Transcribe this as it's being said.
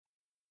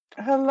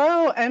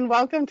Hello, and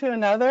welcome to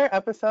another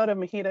episode of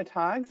MHEDA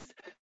Talks.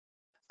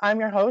 I'm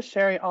your host,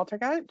 Shari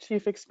Altergott,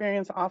 Chief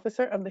Experience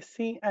Officer of the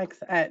CX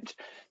Edge.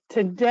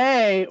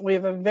 Today, we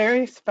have a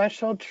very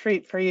special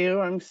treat for you.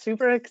 I'm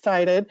super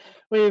excited.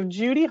 We have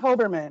Judy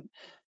Hoberman.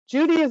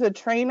 Judy is a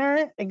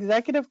trainer,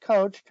 executive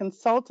coach,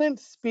 consultant,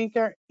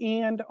 speaker,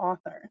 and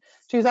author.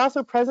 She's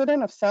also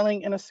president of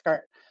Selling in a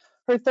Skirt.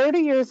 Her 30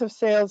 years of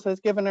sales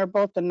has given her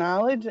both the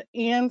knowledge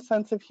and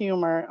sense of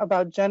humor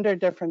about gender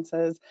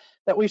differences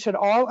that we should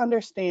all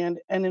understand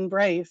and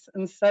embrace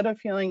instead of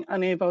feeling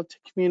unable to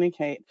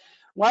communicate.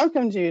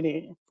 Welcome,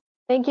 Judy.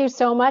 Thank you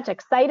so much.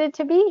 Excited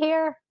to be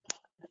here.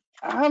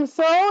 I'm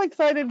so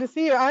excited to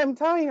see you. I'm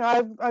telling you,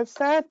 I've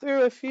sat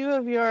through a few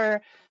of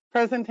your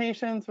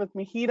presentations with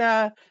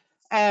MHEDA,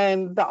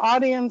 and the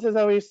audience is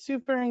always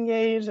super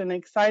engaged and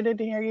excited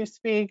to hear you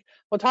speak.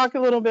 We'll talk a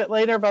little bit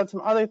later about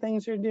some other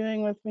things you're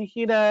doing with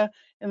MHEDA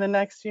in the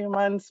next few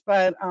months,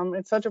 but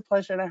it's such a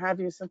pleasure to have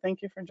you, so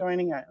thank you for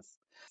joining us.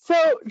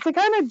 So to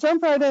kind of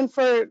jump right in,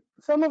 for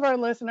some of our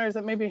listeners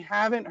that maybe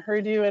haven't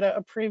heard you at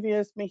a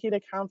previous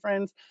MHEDA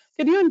conference,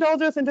 could you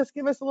indulge us and just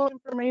give us a little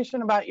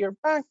information about your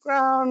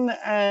background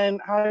and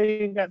how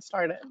you got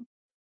started?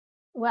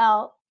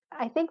 Well,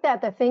 I think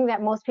that the thing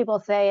that most people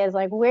say is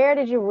like, where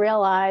did you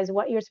realize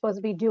what you're supposed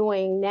to be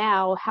doing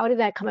now? How did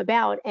that come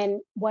about? And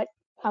what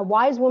a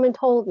wise woman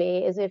told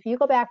me is if you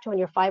go back to when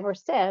you're 5 or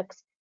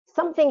 6,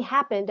 something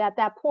happened at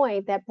that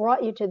point that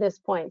brought you to this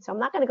point. So I'm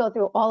not going to go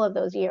through all of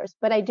those years,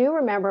 but I do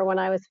remember when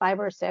I was 5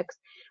 or 6,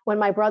 when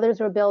my brothers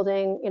were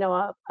building,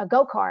 a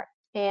go-kart,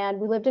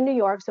 and we lived in New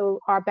York, so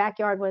our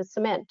backyard was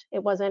cement.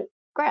 It wasn't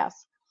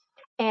grass.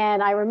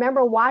 And I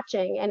remember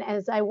watching, and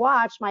as I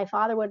watched, my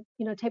father would,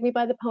 take me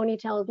by the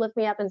ponytail, lift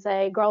me up and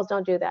say, "Girls,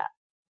 don't do that,"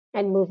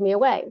 and move me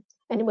away.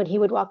 And when he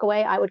would walk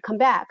away, I would come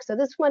back. So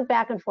this went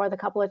back and forth a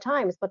couple of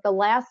times, but the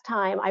last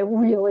time I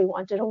really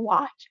wanted to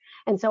watch.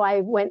 And so I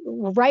went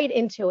right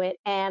into it,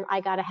 and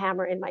I got a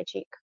hammer in my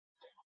cheek.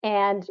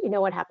 And you know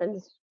what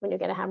happens when you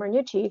get a hammer in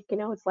your cheek,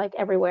 it's like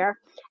everywhere.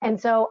 And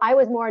so I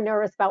was more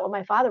nervous about what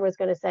my father was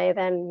going to say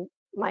than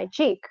my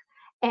cheek.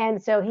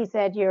 And so he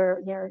said,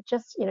 you're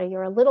just,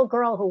 you're a little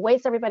girl who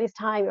wastes everybody's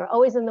time. You're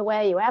always in the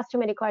way. You ask too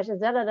many questions.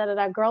 Da, da, da, da,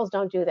 da. Girls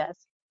don't do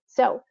this.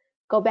 So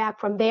go back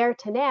from there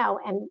to now,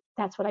 and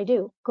that's what I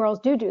do. Girls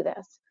do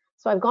this.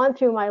 So I've gone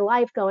through my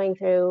life going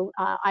through,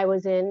 I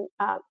was in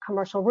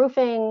commercial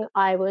roofing.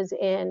 I was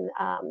in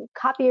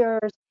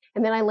copiers.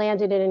 And then I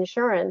landed in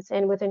insurance.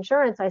 And with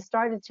insurance, I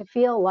started to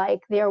feel like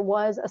there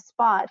was a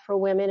spot for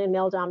women in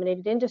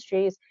male-dominated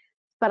industries,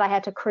 but I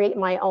had to create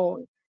my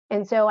own.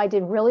 And so I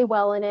did really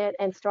well in it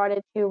and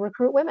started to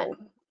recruit women.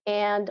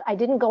 And I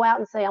didn't go out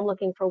and say, I'm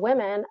looking for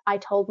women. I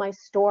told my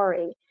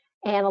story.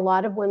 And a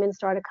lot of women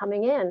started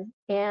coming in.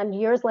 And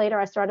years later,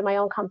 I started my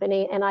own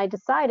company. And I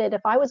decided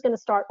if I was going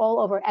to start all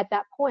over at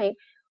that point,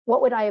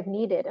 what would I have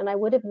needed? And I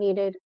would have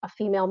needed a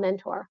female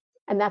mentor.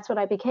 And that's what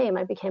I became.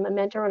 I became a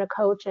mentor and a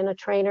coach and a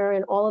trainer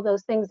and all of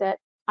those things that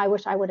I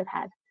wish I would have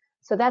had.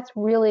 So that's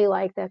really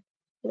like the,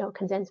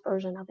 condensed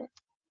version of it.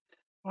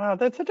 Wow,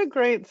 that's such a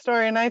great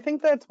story. And I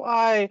think that's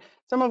why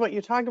some of what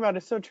you talk about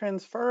is so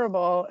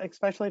transferable,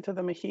 especially to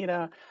the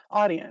MHEDA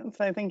audience.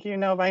 I think you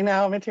know by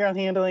now, material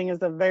handling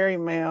is a very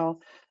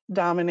male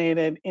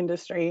dominated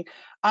industry.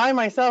 I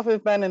myself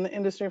have been in the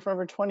industry for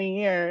over 20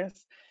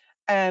 years.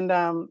 And,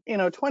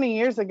 20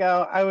 years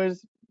ago, I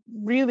was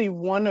really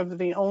one of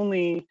the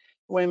only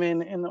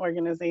women in the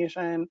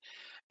organization.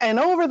 And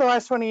over the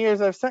last 20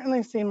 years, I've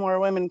certainly seen more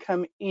women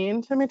come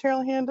into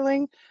material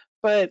handling,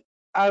 but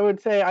I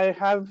would say I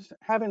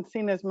haven't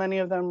seen as many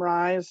of them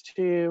rise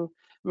to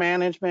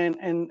management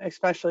and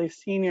especially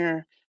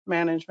senior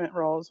management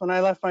roles. When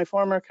I left my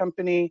former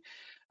company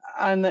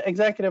on the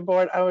executive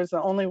board, I was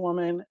the only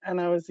woman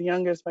and I was the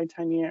youngest by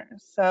 10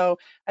 years. So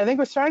I think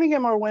we're starting to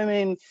get more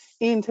women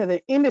into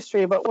the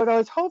industry, but what I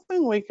was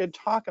hoping we could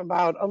talk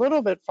about a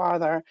little bit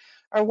farther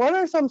are what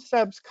are some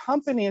steps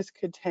companies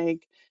could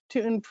take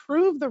to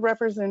improve the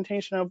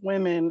representation of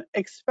women,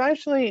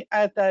 especially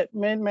at that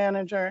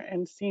mid-manager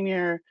and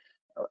senior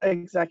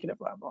executive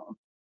level.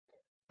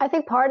 I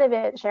think part of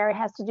it, Shari,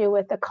 has to do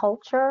with the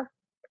culture.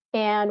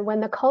 And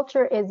when the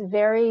culture is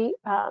very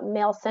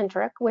male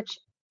centric, which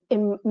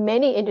in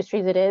many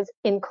industries it is,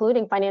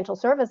 including financial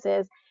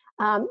services,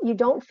 you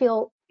don't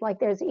feel like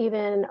there's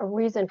even a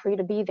reason for you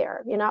to be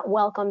there. You're not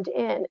welcomed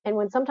in.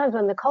 And sometimes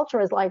when the culture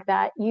is like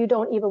that, you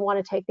don't even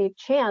want to take the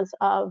chance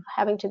of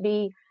having to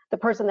be the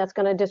person that's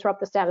going to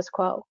disrupt the status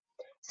quo.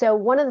 So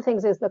one of the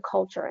things is the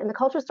culture, and the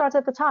culture starts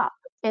at the top.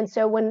 And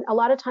so when a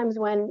lot of times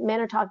when men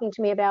are talking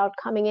to me about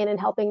coming in and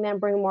helping them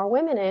bring more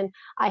women in,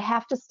 I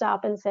have to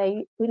stop and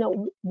say,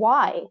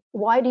 why?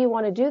 Why do you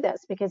want to do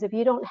this? Because if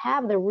you don't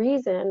have the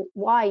reason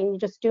why, and you're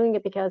just doing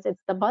it because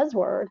it's the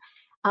buzzword,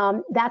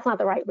 that's not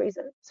the right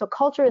reason. So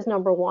culture is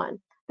number one.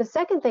 The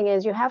second thing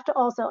is you have to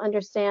also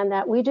understand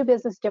that we do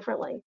business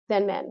differently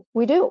than men.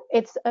 We do.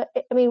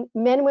 Men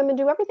and women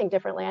do everything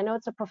differently. I know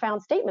it's a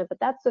profound statement, but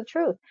that's the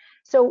truth.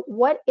 So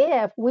what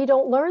if we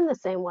don't learn the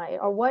same way?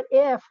 Or what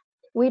if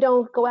We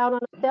don't go out on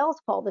a sales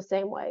call the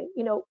same way.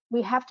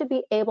 We have to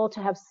be able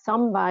to have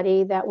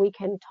somebody that we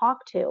can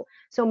talk to.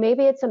 So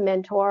maybe it's a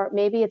mentor,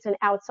 maybe it's an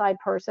outside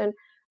person,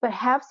 but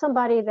have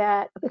somebody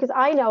that, because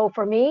I know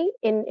for me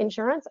in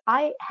insurance,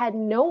 I had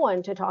no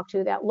one to talk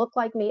to that looked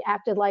like me,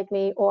 acted like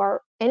me,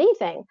 or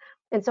anything.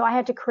 And so I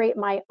had to create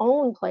my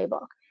own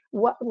playbook.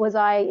 What was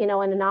I, an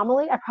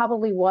anomaly? I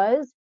probably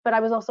was, but I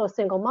was also a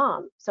single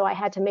mom. So I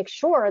had to make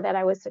sure that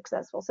I was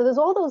successful. So there's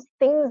all those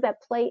things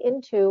that play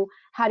into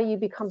how do you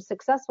become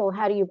successful?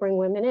 How do you bring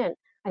women in?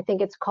 I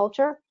think it's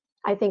culture.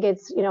 I think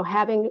it's,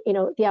 having,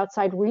 the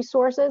outside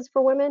resources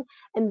for women.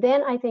 And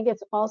then I think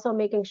it's also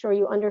making sure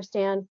you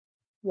understand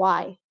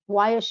why.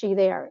 Why is she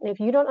there? And if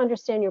you don't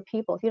understand your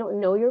people, if you don't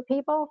know your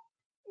people,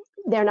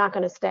 they're not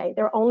going to stay.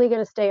 They're only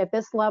going to stay at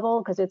this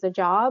level because it's a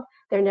job.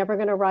 They're never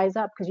going to rise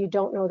up because you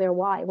don't know their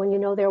why. When you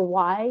know their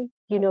why,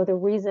 you know the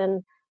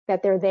reason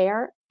that they're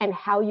there and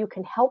how you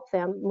can help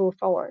them move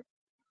forward.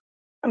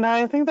 And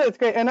I think that's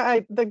great. And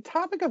the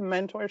topic of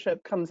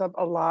mentorship comes up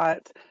a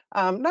lot,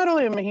 not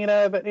only in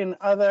MHEDA, but in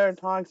other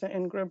talks and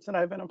in groups that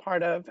I've been a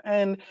part of.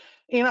 And,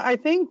 I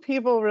think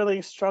people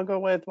really struggle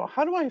with, well,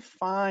 how do I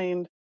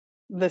find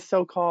the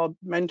so-called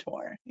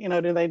mentor?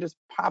 Do they just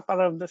pop out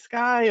of the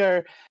sky,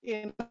 or,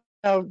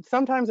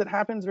 sometimes it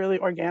happens really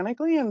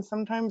organically, and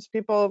sometimes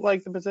people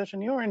like the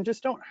position you're in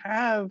just don't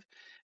have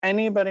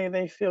anybody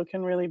they feel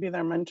can really be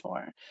their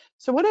mentor.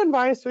 So what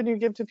advice would you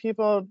give to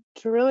people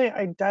to really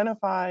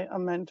identify a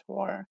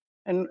mentor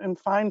and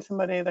find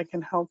somebody that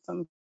can help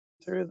them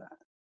through that?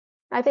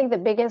 I think the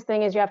biggest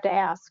thing is you have to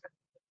ask.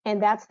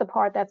 And that's the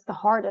part that's the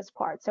hardest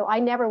part. So I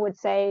never would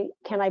say,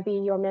 can I be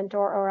your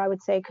mentor? Or I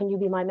would say, can you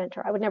be my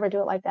mentor? I would never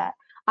do it like that.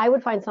 I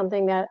would find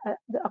something that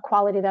a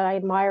quality that I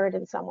admired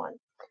in someone.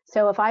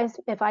 So if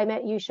I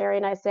met you, Shari,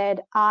 and I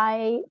said,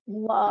 I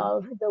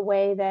love the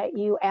way that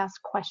you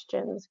ask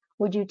questions.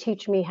 Would you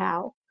teach me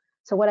how?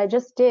 So what I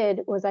just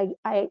did was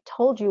I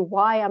told you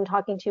why I'm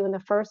talking to you in the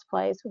first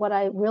place, what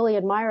I really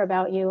admire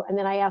about you, and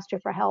then I asked you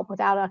for help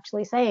without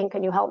actually saying,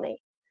 can you help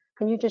me?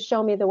 Can you just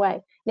show me the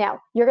way?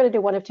 Now, you're going to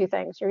do one of two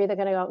things. You're either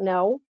going to go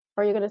no,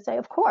 or you're going to say,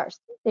 of course.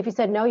 If you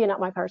said no, you're not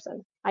my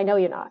person. I know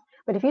you're not.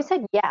 But if you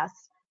said yes,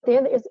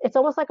 then it's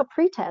almost like a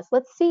pretest.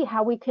 Let's see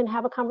how we can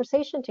have a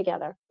conversation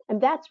together. And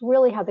that's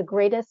really how the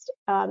greatest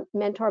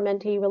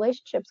mentor-mentee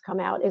relationships come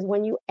out, is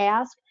when you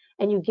ask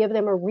and you give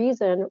them a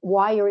reason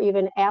why you're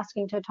even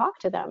asking to talk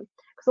to them.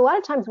 Because a lot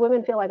of times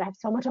women feel like, I have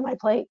so much on my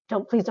plate.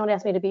 Please don't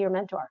ask me to be your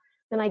mentor.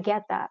 And I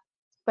get that.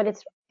 But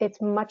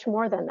it's much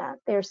more than that.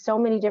 There's so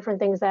many different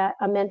things that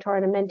a mentor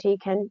and a mentee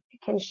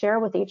can share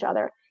with each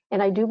other.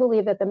 And I do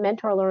believe that the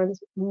mentor learns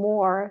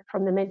more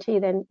from the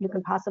mentee than you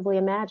can possibly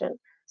imagine.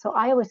 So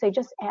I always say,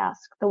 just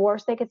ask. The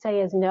worst they could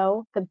say is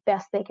no. The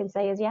best they can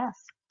say is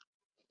yes.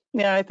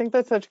 Yeah, I think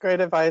that's such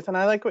great advice. And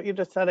I like what you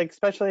just said,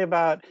 especially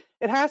about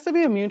it has to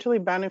be a mutually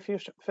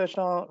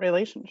beneficial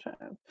relationship.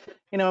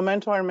 A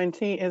mentor and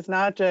mentee is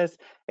not just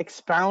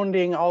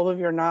expounding all of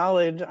your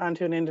knowledge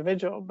onto an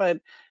individual, but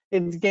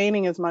it's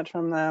gaining as much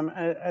from them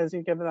as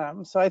you give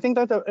them. So I think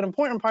that's an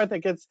important part that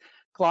gets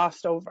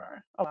glossed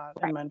over a lot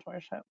in Right.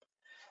 mentorship.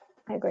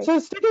 I agree. So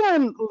sticking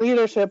on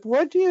leadership,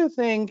 what do you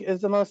think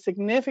is the most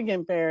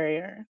significant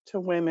barrier to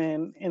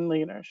women in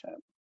leadership?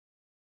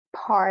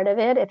 Part of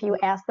it, if you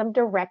ask them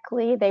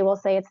directly, they will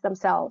say it's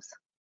themselves.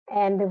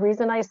 And the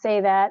reason I say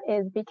that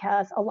is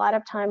because a lot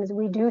of times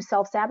we do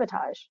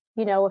self-sabotage.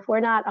 If we're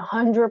not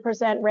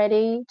 100%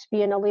 ready to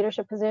be in a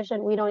leadership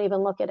position, we don't even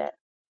look at it.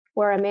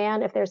 Where a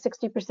man, if they're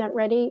 60%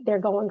 ready, they're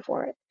going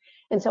for it.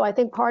 And so I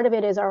think part of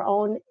it is our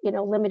own,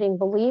 limiting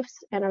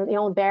beliefs and our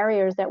own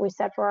barriers that we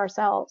set for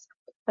ourselves.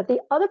 But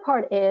the other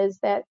part is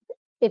that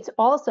it's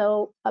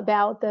also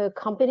about the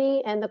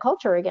company and the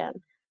culture again.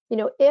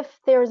 If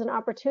there's an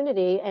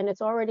opportunity and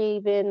it's already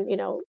been,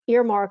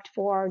 earmarked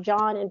for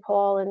John and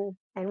Paul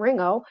and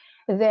Ringo,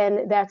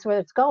 then that's where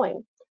it's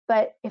going.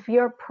 But if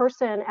your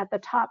person at the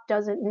top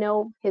doesn't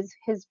know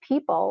his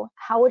people,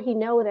 how would he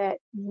know that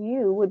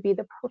you would be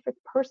the perfect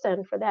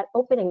person for that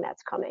opening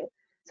that's coming?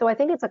 So I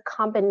think it's a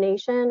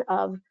combination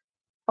of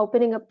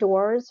opening up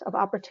doors of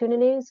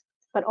opportunities,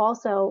 but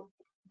also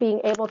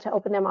being able to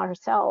open them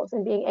ourselves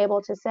and being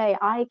able to say,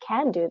 I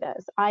can do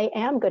this. I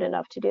am good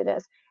enough to do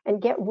this,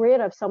 and get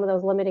rid of some of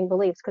those limiting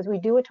beliefs, because we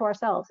do it to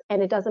ourselves.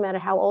 And it doesn't matter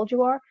how old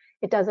you are.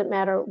 It doesn't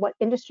matter what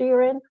industry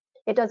you're in.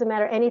 It doesn't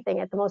matter anything.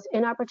 At the most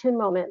inopportune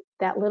moment,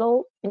 that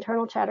little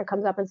internal chatter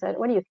comes up and said,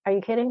 are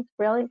you kidding?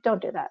 Really?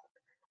 Don't do that.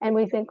 And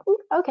we think,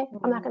 okay,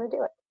 I'm not going to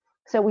do it.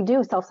 So we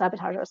do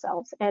self-sabotage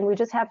ourselves, and we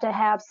just have to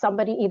have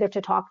somebody either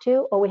to talk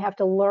to, or we have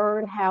to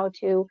learn how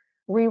to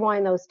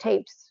rewind those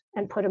tapes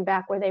and put them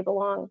back where they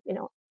belong,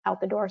 out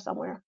the door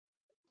somewhere.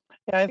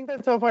 Yeah, I think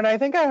that's so important. I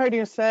think I heard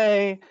you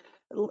say,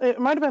 it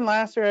might have been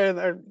last year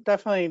or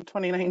definitely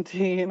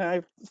 2019.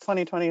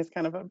 2020 is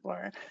kind of a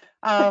blur.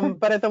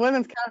 But at the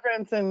women's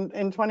conference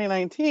in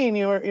 2019,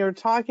 you were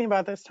talking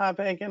about this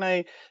topic, and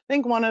I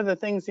think one of the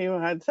things you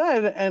had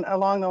said, and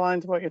along the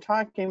lines of what you're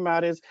talking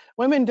about, is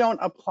women don't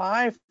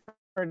apply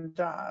for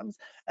jobs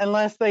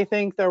unless they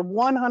think they're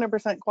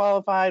 100%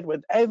 qualified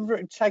with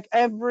check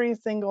every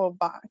single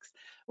box.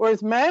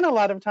 Whereas men a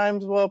lot of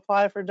times will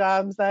apply for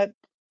jobs that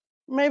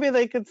maybe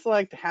they could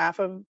select half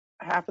of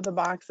the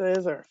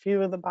boxes or a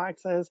few of the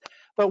boxes,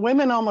 but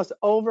women almost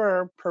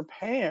over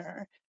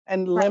prepare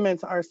and Right.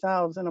 limits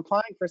ourselves in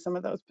applying for some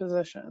of those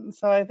positions.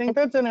 So I think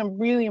And that's a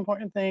really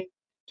important thing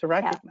to yeah,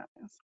 recognize.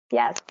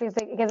 yes, because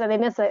they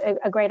miss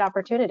a great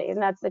opportunity,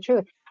 and that's the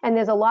truth. And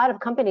there's a lot of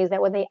companies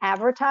that when they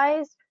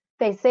advertise,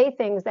 they say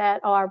things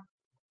that are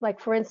like,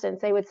 for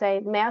instance, they would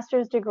say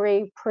master's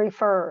degree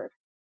preferred.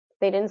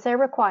 They didn't say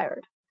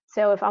required.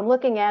 So if I'm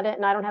looking at it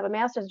and I don't have a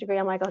master's degree,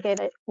 I'm like, okay,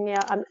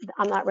 yeah,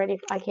 I'm not ready.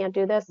 I can't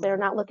do this. They're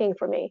not looking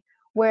for me.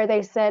 Where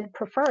they said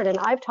preferred, and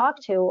I've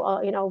talked to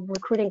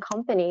recruiting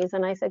companies,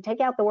 and I said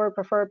take out the word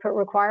preferred, put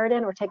required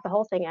in, or take the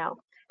whole thing out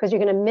because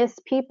you're going to miss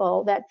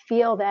people that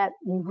feel that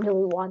you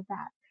really want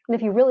that. And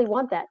if you really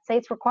want that, say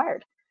it's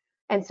required.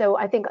 And so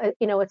I think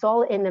it's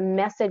all in the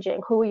messaging.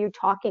 Who are you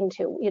talking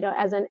to?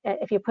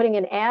 If you're putting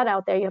an ad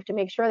out there, you have to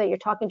make sure that you're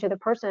talking to the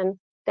person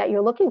that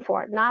you're looking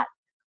for, not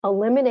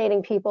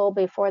eliminating people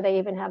before they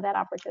even have that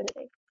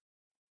opportunity.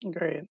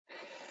 Great.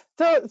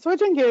 So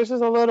switching gears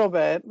just a little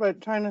bit,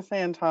 but trying to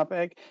stay on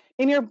topic.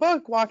 In your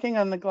book, Walking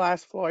on the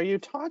Glass Floor, you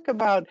talk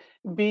about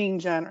being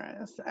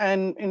generous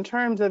and in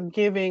terms of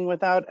giving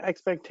without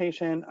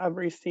expectation of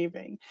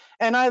receiving.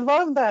 And I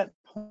love that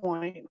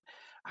point.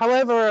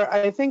 However,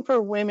 I think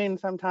for women,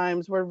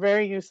 sometimes we're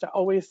very used to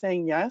always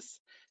saying yes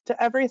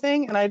to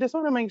everything. And I just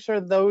want to make sure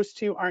those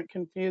two aren't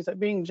confused, that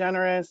being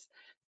generous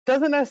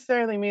doesn't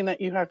necessarily mean that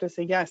you have to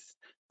say yes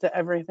to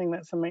everything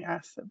that somebody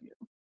asks of you.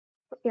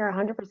 You're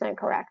 100%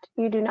 correct.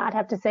 You do not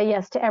have to say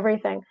yes to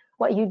everything.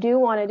 What you do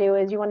want to do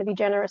is you want to be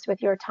generous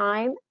with your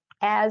time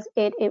as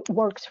it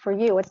works for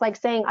you. It's like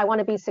saying, I want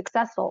to be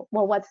successful.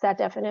 Well, what's that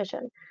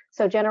definition?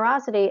 So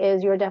generosity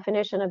is your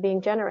definition of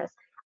being generous.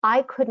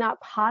 I could not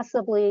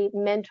possibly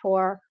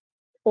mentor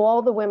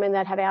all the women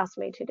that have asked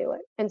me to do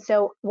it. And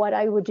so what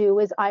I would do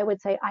is I would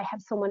say, I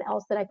have someone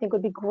else that I think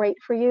would be great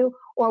for you,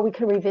 or we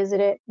can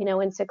revisit it,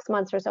 in 6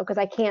 months or so, because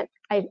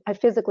I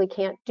physically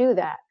can't do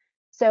that.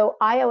 So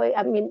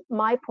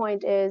my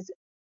point is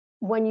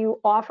when you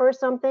offer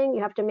something,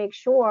 you have to make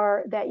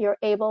sure that you're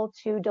able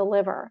to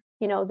deliver.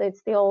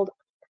 That's the old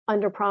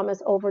under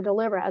promise, over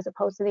deliver, as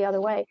opposed to the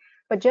other way.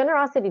 But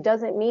generosity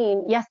doesn't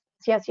mean yes,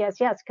 yes, yes,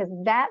 yes, because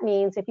that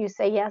means if you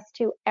say yes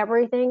to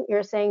everything,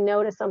 you're saying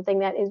no to something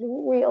that is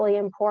really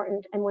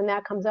important. And when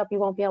that comes up, you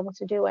won't be able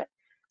to do it.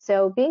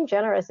 So being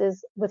generous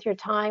is with your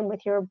time,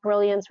 with your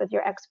brilliance, with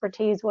your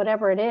expertise,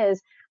 whatever it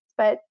is,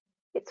 but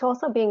it's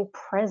also being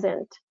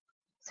present.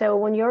 So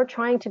when you're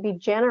trying to be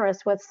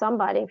generous with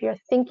somebody, if you're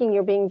thinking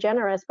you're being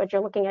generous, but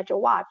you're looking at your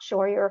watch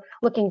or you're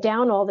looking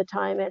down all the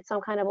time at some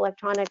kind of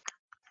electronic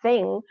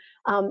thing,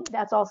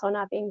 that's also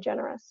not being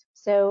generous.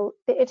 So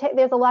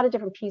there's a lot of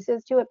different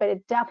pieces to it, but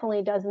it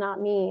definitely does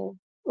not mean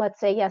let's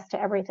say yes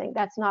to everything.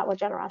 That's not what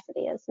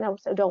generosity is. No,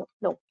 so don't.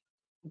 No.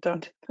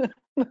 Don't.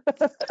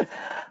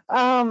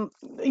 um,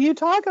 you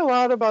talk a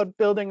lot about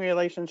building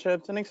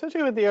relationships, and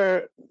especially with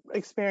your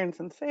experience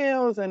in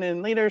sales and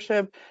in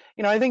leadership,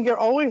 I think you're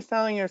always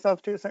selling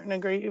yourself to a certain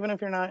degree, even if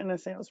you're not in a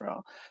sales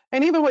role.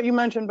 And even what you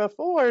mentioned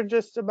before,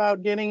 just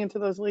about getting into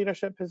those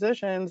leadership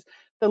positions,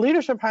 the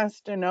leadership has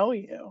to know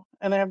you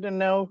and they have to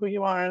know who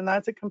you are. And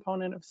that's a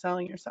component of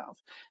selling yourself.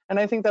 And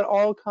I think that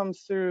all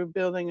comes through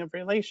building of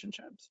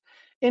relationships.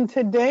 In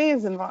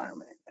today's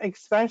environment,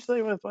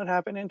 especially with what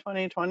happened in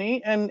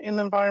 2020 and in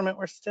the environment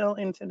we're still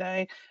in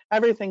today,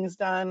 everything's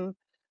done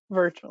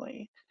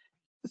virtually.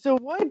 So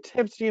what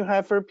tips do you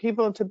have for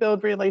people to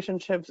build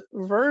relationships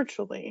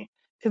virtually?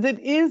 Because it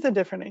is a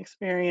different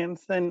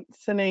experience than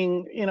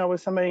sitting,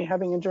 with somebody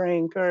having a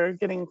drink or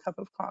getting a cup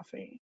of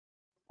coffee.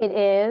 It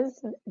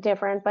is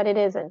different, but it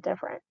isn't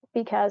different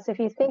because if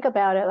you think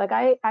about it, like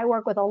I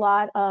work with a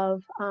lot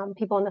of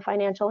people in the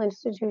financial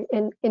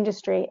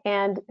industry,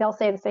 and they'll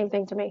say the same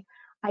thing to me.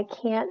 I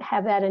can't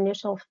have that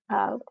initial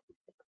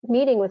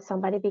meeting with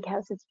somebody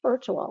because it's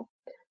virtual.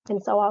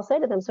 And so I'll say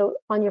to them, so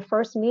on your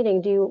first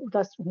meeting, do you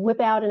just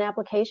whip out an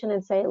application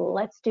and say,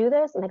 let's do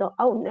this? And they go,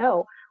 oh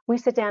no, we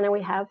sit down and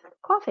we have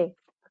coffee.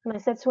 And I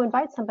said, so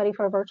invite somebody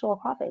for a virtual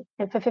coffee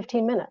and for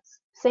 15 minutes.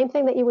 Same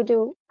thing that you would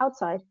do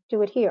outside,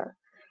 do it here.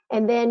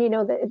 And then,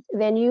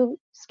 then you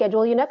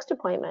schedule your next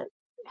appointment.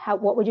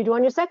 What would you do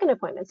on your second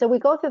appointment? So we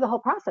go through the whole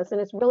process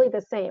and it's really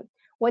the same.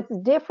 What's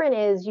different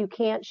is you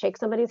can't shake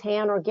somebody's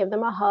hand or give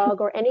them a hug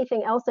or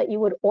anything else that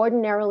you would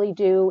ordinarily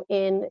do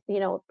in,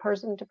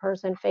 person to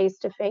person, face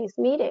to face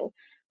meeting.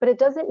 But it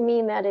doesn't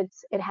mean that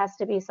it has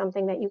to be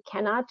something that you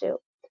cannot do.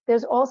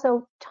 There's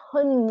also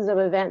tons of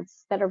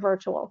events that are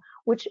virtual,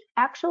 which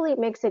actually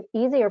makes it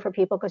easier for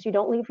people because you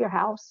don't leave your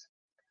house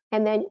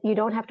and then you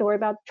don't have to worry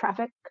about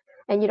traffic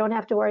and you don't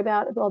have to worry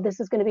about, well, this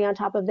is going to be on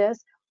top of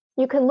this.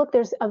 You can look,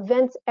 there's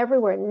events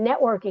everywhere,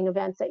 networking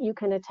events that you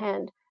can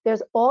attend.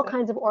 There's all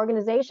kinds of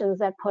organizations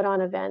that put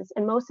on events,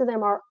 and most of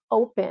them are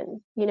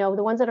open.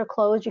 The ones that are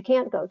closed, you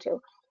can't go to.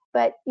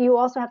 But you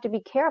also have to be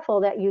careful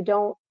that you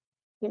don't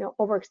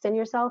overextend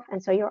yourself.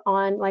 And so you're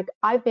on, like,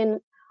 I've been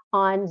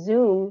on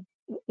Zoom,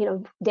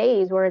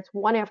 days where it's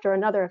one after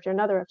another, after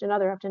another, after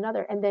another, after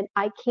another. And then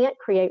I can't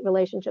create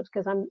relationships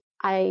because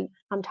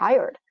I'm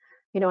tired.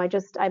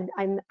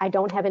 I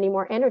don't have any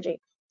more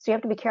energy. So you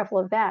have to be careful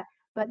of that.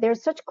 But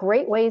there's such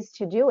great ways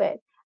to do it.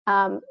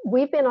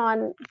 We've been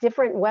on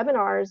different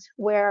webinars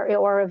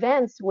or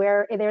events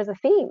where there's a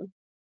theme.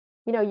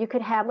 You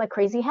could have like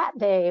Crazy Hat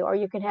Day, or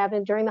you could have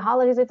it during the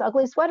holidays, it's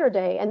Ugly Sweater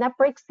Day, and that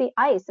breaks the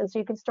ice. And so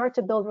you can start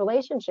to build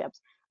relationships.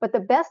 But the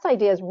best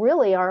ideas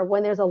really are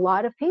when there's a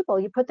lot of people.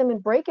 You put them in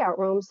breakout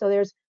rooms, so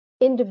there's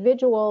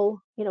individual,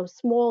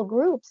 small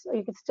groups.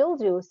 You could still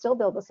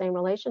build the same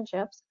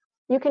relationships.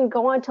 You can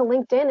go onto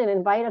LinkedIn and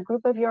invite a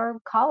group of your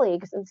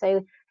colleagues and say,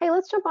 hey,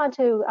 let's jump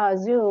onto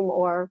Zoom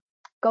or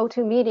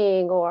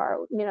GoToMeeting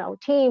or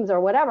Teams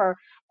or whatever,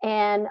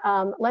 and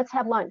let's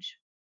have lunch.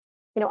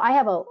 I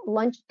have a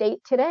lunch date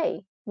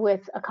today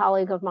with a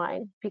colleague of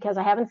mine because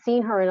I haven't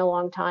seen her in a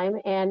long time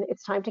and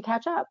it's time to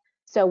catch up.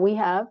 So we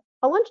have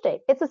a lunch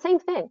date. It's the same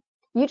thing.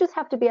 You just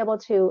have to be able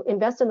to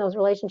invest in those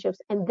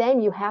relationships, and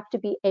then you have to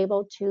be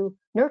able to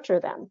nurture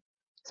them.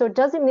 So it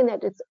doesn't mean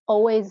that it's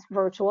always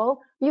virtual.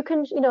 You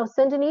can,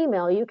 send an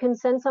email. You can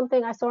send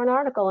something. I saw an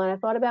article and I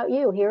thought about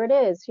you. Here it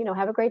is.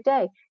 Have a great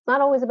day. It's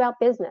not always about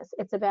business.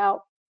 It's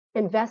about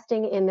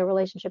investing in the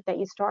relationship that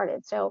you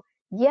started. So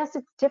yes,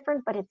 it's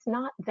different, but it's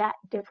not that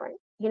different.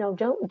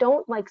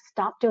 Don't like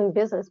stop doing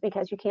business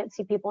because you can't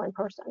see people in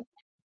person.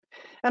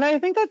 And I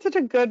think that's such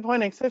a good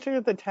point, especially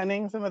with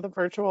attending some of the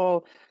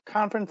virtual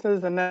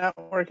conferences and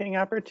networking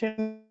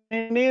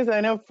opportunities.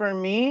 I know for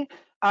me,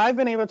 I've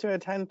been able to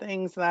attend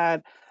things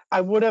that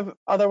I would have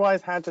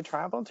otherwise had to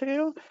travel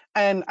to,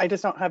 and I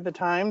just don't have the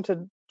time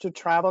to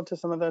travel to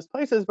some of those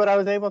places. But I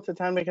was able to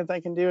attend because I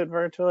can do it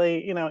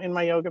virtually, in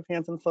my yoga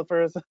pants and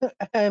slippers,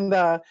 and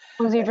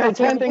You drive here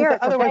attend to things here, that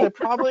it's otherwise okay. I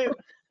probably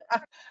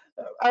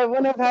I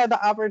wouldn't have had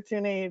the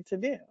opportunity to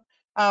do.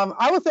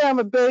 I would say I'm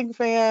a big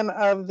fan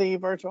of the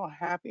virtual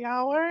happy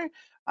hour.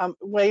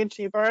 Way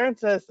cheaper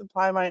to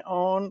supply my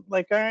own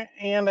liquor,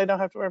 and I don't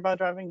have to worry about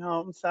driving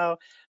home. So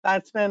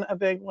that's been a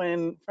big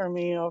win for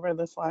me over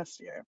this last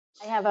year.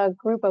 I have a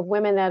group of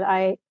women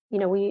that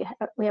we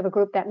have a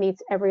group that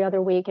meets every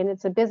other week, and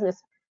it's a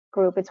business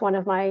group. It's one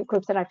of my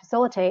groups that I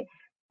facilitate.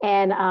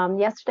 And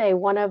yesterday,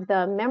 one of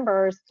the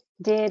members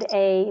did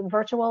a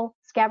virtual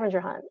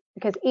scavenger hunt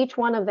because each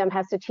one of them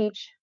has to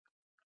teach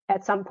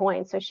at some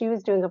point. So she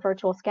was doing a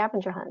virtual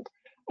scavenger hunt.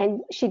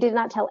 And she did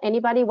not tell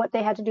anybody what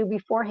they had to do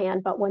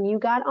beforehand. But when you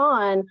got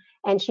on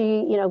and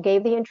she,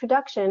 gave the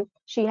introduction,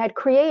 she had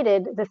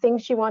created the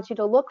things she wants you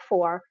to look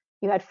for.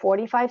 You had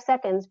 45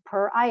 seconds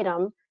per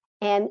item,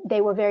 and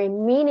they were very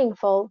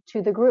meaningful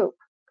to the group.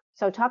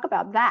 So talk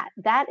about that.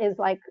 That is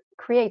like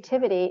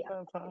creativity,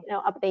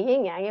 up the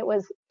yin yang. It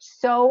was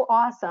so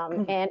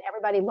awesome, and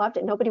everybody loved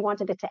it. Nobody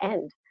wanted it to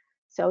end.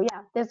 So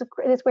yeah, there's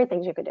great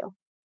things you could do.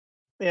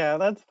 Yeah,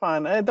 that's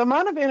fun. The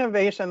amount of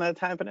innovation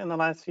that's happened in the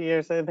last few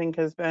years, I think,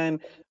 has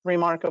been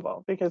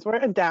remarkable because we're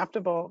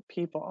adaptable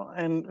people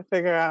and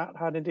figure out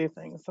how to do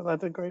things. So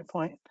that's a great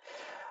point.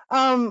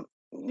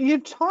 You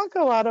talk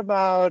a lot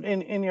about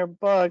in your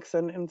books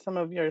and in some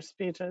of your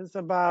speeches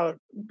about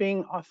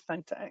being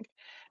authentic.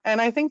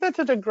 And I think that's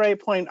such a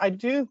great point. I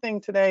do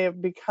think today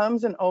it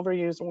becomes an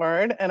overused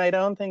word, and I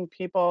don't think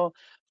people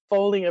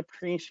fully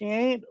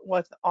appreciate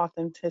what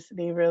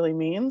authenticity really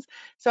means.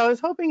 So I was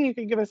hoping you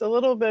could give us a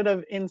little bit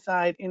of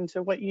insight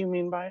into what you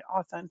mean by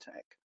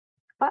authentic.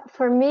 But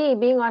for me,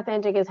 being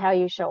authentic is how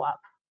you show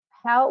up.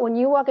 When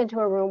you walk into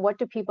a room, what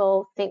do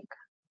people think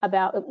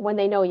about when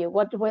they know you?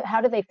 How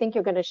do they think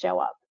you're going to show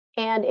up?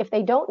 And if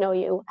they don't know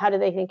you, how do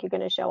they think you're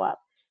going to show up?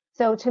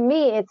 So to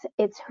me,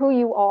 it's who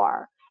you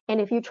are.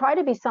 And if you try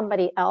to be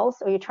somebody else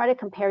or you try to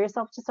compare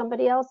yourself to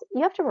somebody else,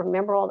 you have to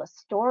remember all the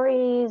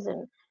stories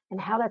and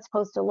how that's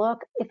supposed to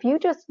look. If you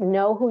just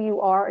know who you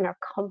are and are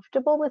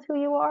comfortable with who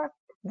you are,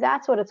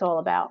 that's what it's all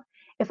about.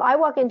 If I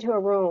walk into a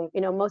room,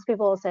 most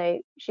people will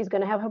say she's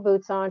going to have her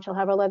boots on, she'll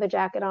have her leather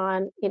jacket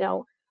on,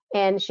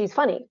 and she's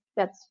funny.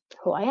 That's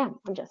who I am.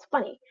 I'm just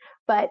funny.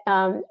 But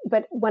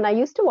when I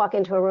used to walk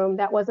into a room,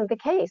 that wasn't the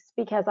case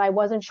because I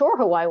wasn't sure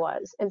who I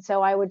was, and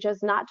so I would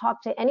just not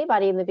talk to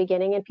anybody in the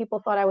beginning, and people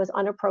thought I was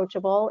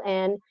unapproachable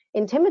and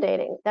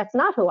intimidating. That's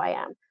not who I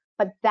am,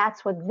 but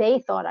that's what they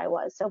thought I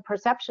was. So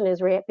perception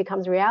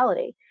becomes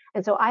reality,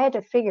 and so I had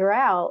to figure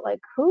out like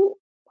who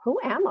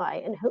am I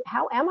and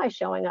how am I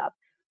showing up.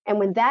 And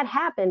when that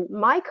happened,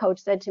 my coach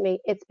said to me,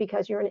 it's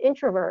because you're an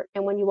introvert.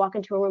 And when you walk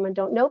into a room and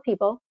don't know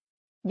people,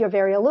 you're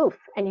very aloof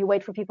and you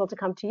wait for people to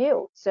come to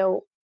you.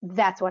 So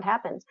that's what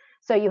happens.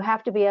 So you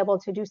have to be able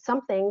to do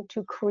something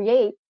to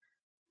create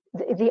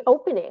the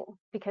opening,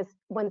 because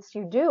once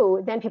you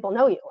do, then people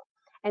know you.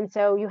 And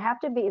so you have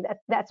to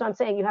that's what I'm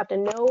saying. You have to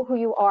know who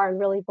you are and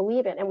really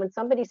believe it. And when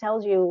somebody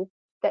tells you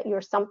that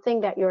you're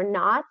something that you're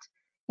not,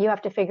 you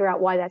have to figure out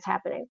why that's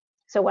happening.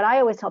 So what I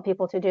always tell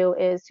people to do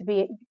is to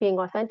be being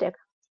authentic.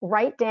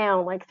 Write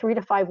down like 3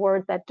 to 5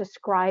 words that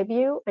describe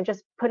you and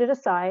just put it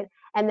aside,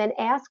 and then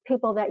ask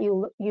people that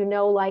you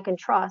know, like, and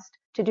trust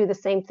to do the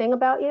same thing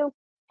about you,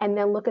 and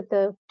then look at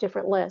the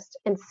different lists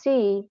and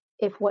see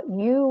if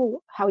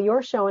how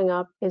you're showing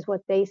up is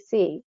what they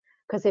see.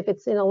 Because if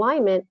it's in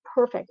alignment,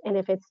 perfect. And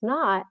if it's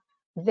not,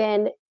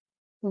 then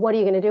what are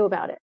you going to do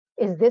about it?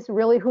 Is this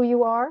really who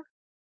you are,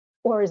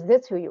 or is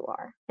this who you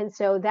are? And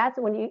so that's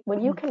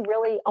when you can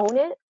really own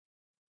it,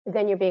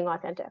 then you're being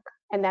authentic,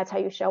 and that's how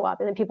you show up.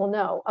 And then people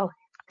know, oh,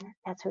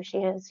 that's who she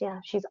is. Yeah,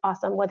 she's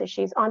awesome, whether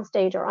she's on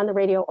stage or on the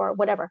radio or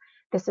whatever.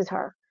 This is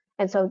her.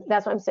 And so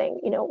that's what I'm saying.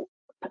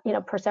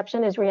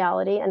 Perception is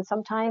reality, and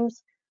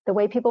sometimes the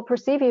way people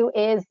perceive you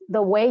is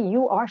the way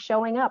you are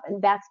showing up,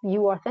 and that's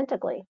you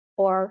authentically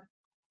or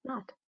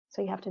not.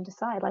 So you have to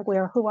decide, like,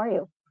 who are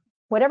you?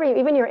 Whatever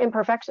even your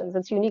imperfections,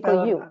 it's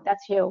uniquely you.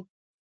 That's you.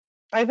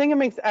 I think it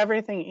makes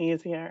everything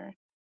easier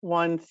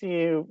once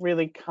you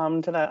really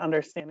come to that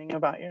understanding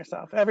about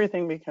yourself.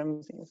 Everything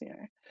becomes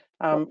easier.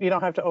 You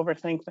don't have to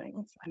overthink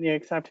things, and you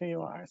accept who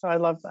you are. So I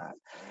love that.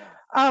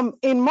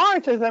 In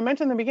March, as I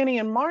mentioned in the beginning,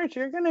 in March,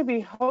 you're going to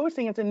be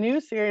hosting, it's a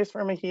new series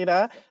for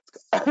MHEDA.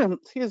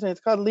 Excuse me, it's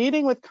called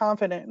Leading with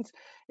Confidence.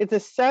 It's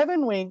a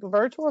 7-week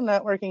virtual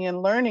networking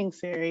and learning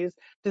series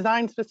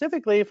designed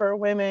specifically for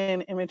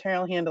women in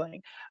material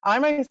handling. I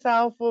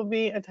myself will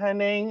be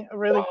attending,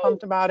 really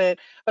pumped about it,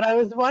 but I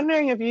was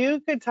wondering if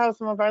you could tell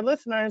some of our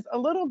listeners a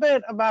little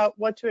bit about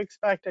what to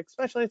expect,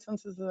 especially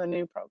since this is a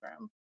new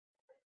program.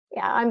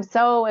 Yeah, I'm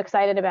so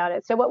excited about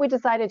it. So what we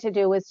decided to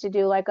do was to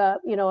do like a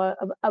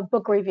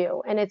book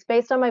review, and it's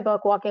based on my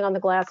book, Walking on the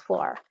Glass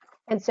Floor.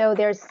 And so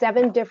there's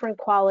 7 different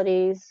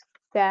qualities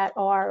that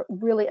are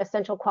really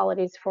essential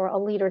qualities for a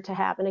leader to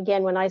have. And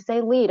again, when I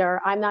say leader,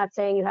 I'm not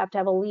saying you have to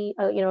have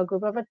a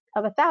group of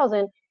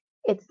 1,000.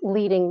 It's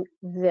leading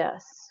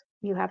this.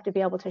 You have to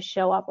be able to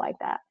show up like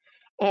that.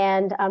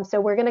 And so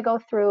we're going to go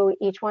through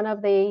each one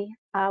of the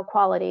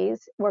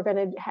qualities. We're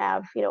going to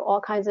have, all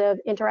kinds of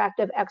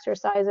interactive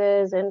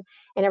exercises, and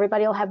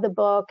everybody will have the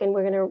book, and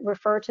we're going to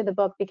refer to the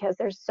book because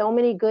there's so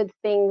many good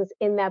things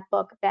in that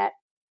book that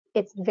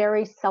it's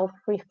very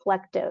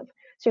self-reflective.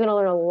 So you're going to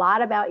learn a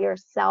lot about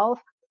yourself,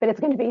 but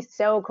it's going to be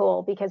so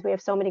cool because we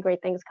have so many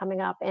great things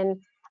coming up. And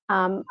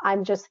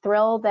I'm just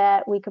thrilled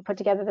that we could put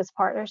together this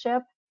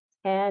partnership,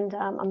 and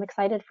I'm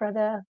excited for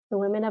the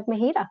women of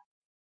MHEDA.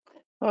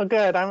 Well,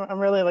 good. I'm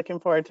really looking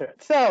forward to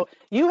it. So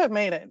you have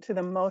made it to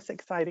the most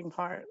exciting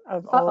part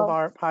of all of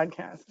our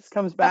podcasts. This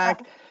comes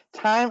back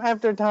time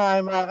after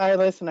time, our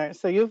listeners.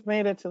 So you've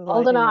made it to the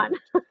holding on.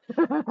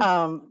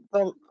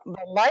 The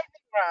lightning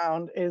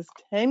round is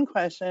 10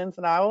 questions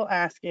that I will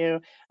ask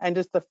you, and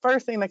just the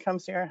first thing that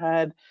comes to your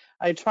head.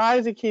 I try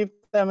to keep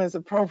them as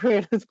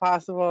appropriate as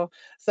possible.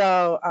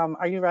 So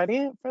are you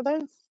ready for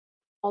this?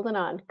 Holding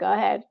on. Go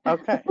ahead.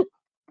 Okay.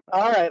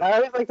 All right. I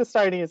always like to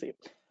start easy.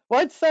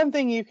 What's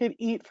something you could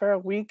eat for a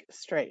week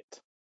straight?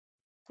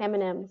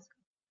 M&Ms.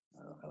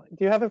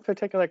 Do you have a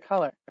particular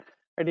color,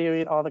 or do you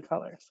eat all the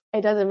colors? It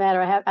doesn't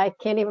matter. I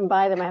can't even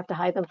buy them. I have to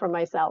hide them from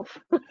myself.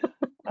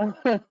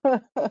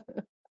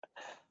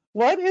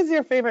 What is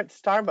your favorite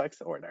Starbucks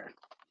order?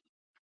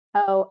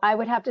 Oh, I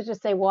would have to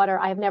just say water.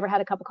 I've never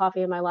had a cup of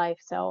coffee in my life,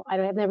 so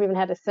I've never even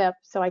had a sip.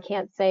 So I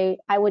can't say,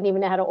 I wouldn't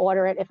even know how to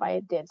order it if I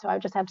did. So I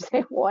would just have to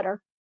say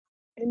water.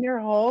 In your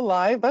whole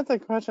life? That's a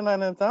question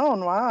on its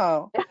own.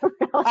 Wow.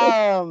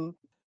 Really?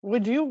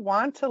 Would you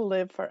want to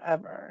live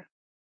forever?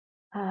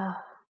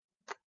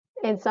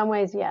 In some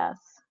ways, yes.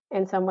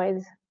 In some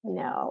ways,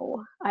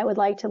 no. I would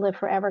like to live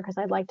forever because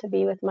I'd like to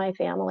be with my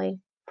family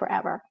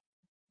forever.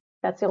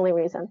 That's the only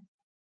reason.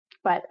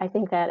 But I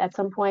think that at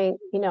some point,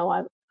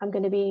 I'm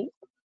going to be,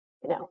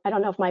 I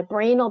don't know if my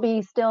brain will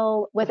be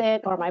still with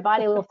it or my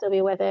body will still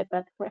be with it.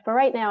 But for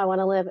right now, I want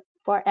to live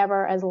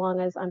forever as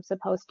long as I'm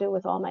supposed to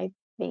with all my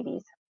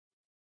babies.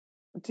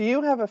 Do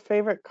you have a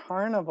favorite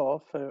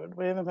carnival food?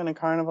 We haven't been to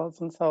carnivals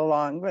in so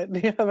long, but do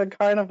you have a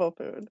carnival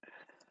food?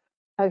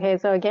 Okay,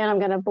 so again, I'm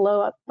going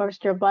to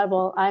burst your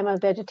bubble. I'm a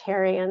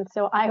vegetarian,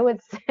 so I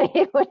would say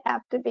it would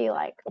have to be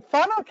like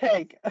funnel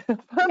cake.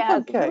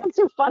 Yes, cake. let's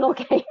do funnel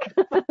cake.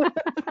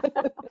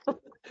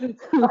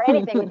 Or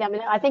anything with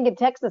M&M. I think in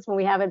Texas when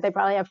we have it, they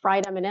probably have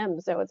fried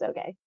M&Ms, so it's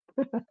okay.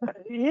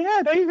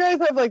 Yeah, don't you guys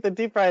have like the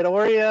deep fried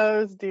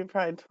Oreos, deep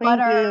fried Twinkies,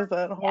 Butter.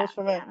 that whole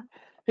shebang?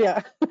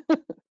 Yeah.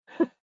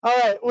 All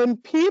right. When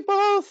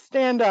people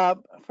stand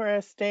up for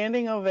a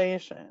standing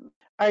ovation,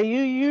 are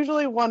you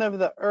usually one of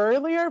the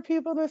earlier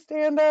people to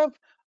stand up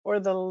or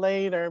the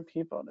later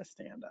people to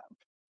stand up?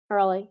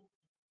 Early.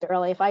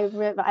 If I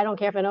don't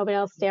care if nobody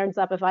else stands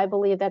up. If I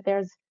believe that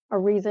there's a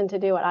reason to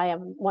do it, I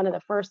am one of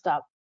the first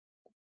up.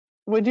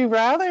 Would you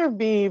rather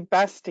be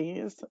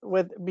besties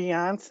with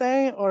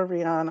Beyonce or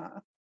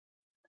Rihanna?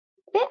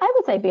 I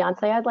would say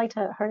Beyonce. I'd like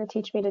her to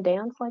teach me to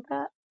dance like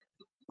that.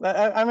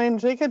 I mean,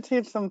 she could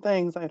teach some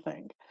things, I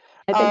think.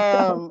 I think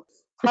so.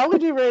 How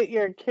would you rate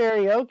your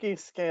karaoke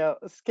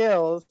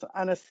skills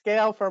on a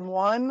scale from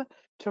 1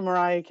 to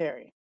Mariah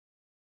Carey?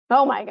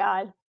 Oh my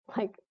God,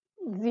 like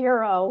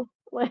 0.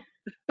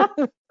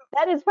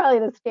 That is probably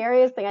the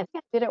scariest thing. I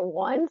think I did it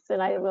once,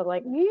 and I was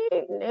like,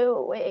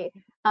 no way.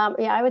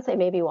 Yeah, I would say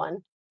maybe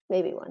 1.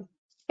 Maybe 1.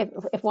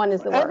 if one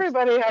is the worst.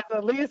 Everybody has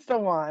at least a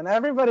one.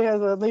 Everybody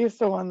has at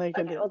least a one they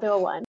can Okay, do. we'll do a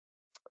one.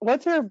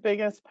 What's your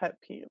biggest pet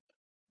peeve?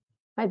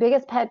 My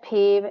biggest pet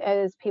peeve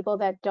is people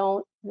that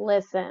don't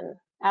listen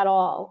at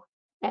all.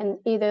 And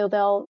either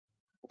they'll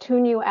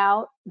tune you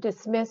out,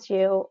 dismiss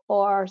you,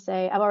 or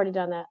say, I've already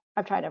done that.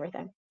 I've tried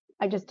everything.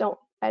 I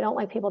don't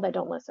like people that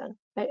don't listen.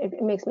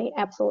 It makes me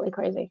absolutely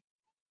crazy.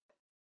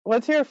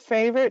 What's your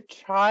favorite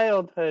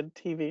childhood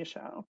TV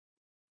show?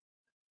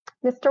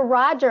 Mr.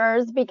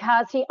 Rogers,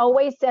 because he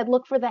always said,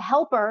 look for the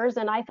helpers.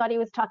 And I thought he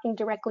was talking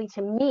directly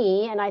to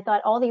me. And I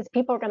thought all these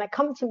people are going to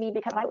come to me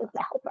because I was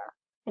the helper.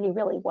 And he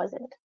really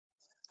wasn't.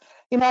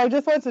 You know, I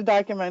just watched a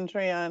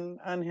documentary on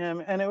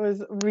him, and it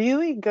was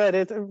really good.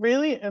 It's a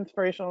really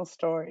inspirational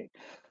story.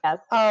 Yes.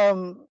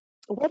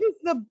 What is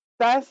the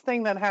best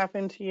thing that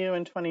happened to you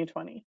in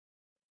 2020?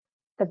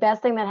 The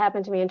best thing that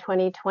happened to me in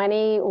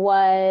 2020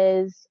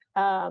 was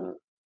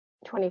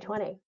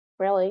 2020,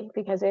 really,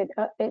 because it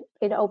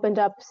opened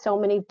up so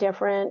many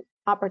different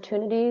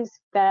opportunities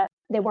that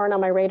they weren't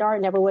on my radar,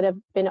 never would have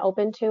been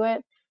open to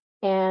it.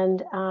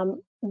 And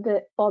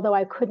although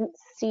I couldn't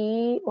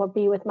see or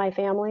be with my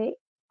family,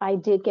 I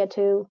did get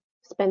to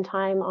spend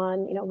time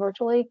on,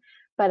 virtually.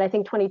 But I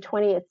think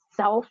 2020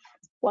 itself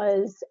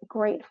was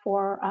great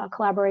for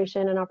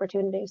collaboration and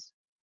opportunities.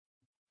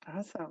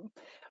 Awesome.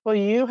 Well,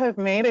 you have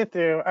made it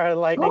through our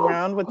lightning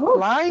round with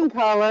flying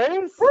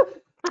colors.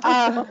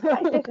 I'm so Uh,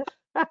 excited.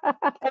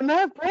 and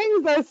that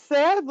brings us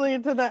sadly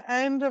to the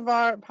end of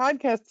our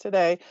podcast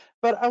today.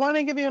 But I want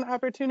to give you an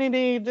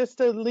opportunity just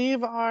to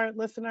leave our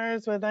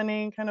listeners with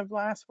any kind of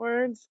last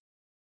words.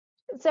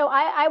 So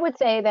I would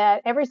say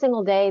that every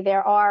single day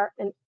there are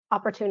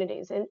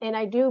opportunities, and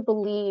I do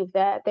believe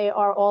that they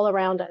are all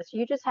around us.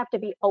 You just have to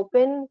be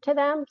open to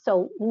them.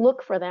 So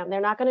look for them.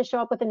 They're not going to show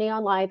up with a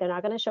neon light. They're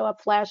not going to show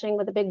up flashing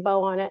with a big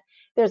bow on it.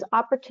 There's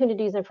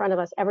opportunities in front of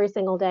us every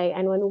single day.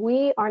 And when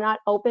we are not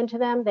open to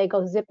them, they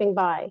go zipping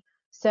by.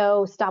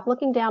 So stop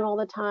looking down all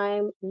the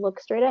time, look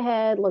straight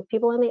ahead, look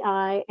people in the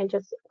eye, and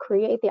just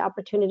create the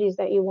opportunities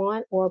that you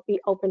want or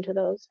be open to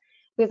those.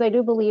 Because I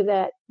do believe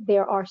that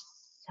there are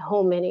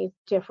so many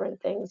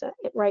different things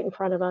right in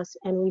front of us,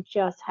 and we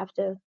just have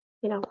to,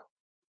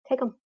 take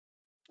them.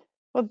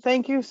 Well,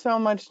 thank you so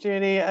much,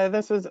 Judy.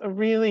 This was a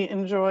really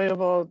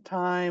enjoyable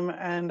time,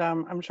 and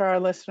I'm sure our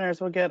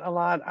listeners will get a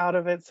lot out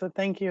of it. So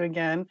thank you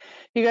again.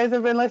 You guys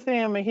have been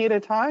listening to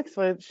MHEDA Talks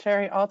with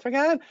Shari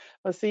Altergott.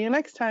 We'll see you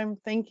next time.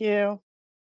 Thank you.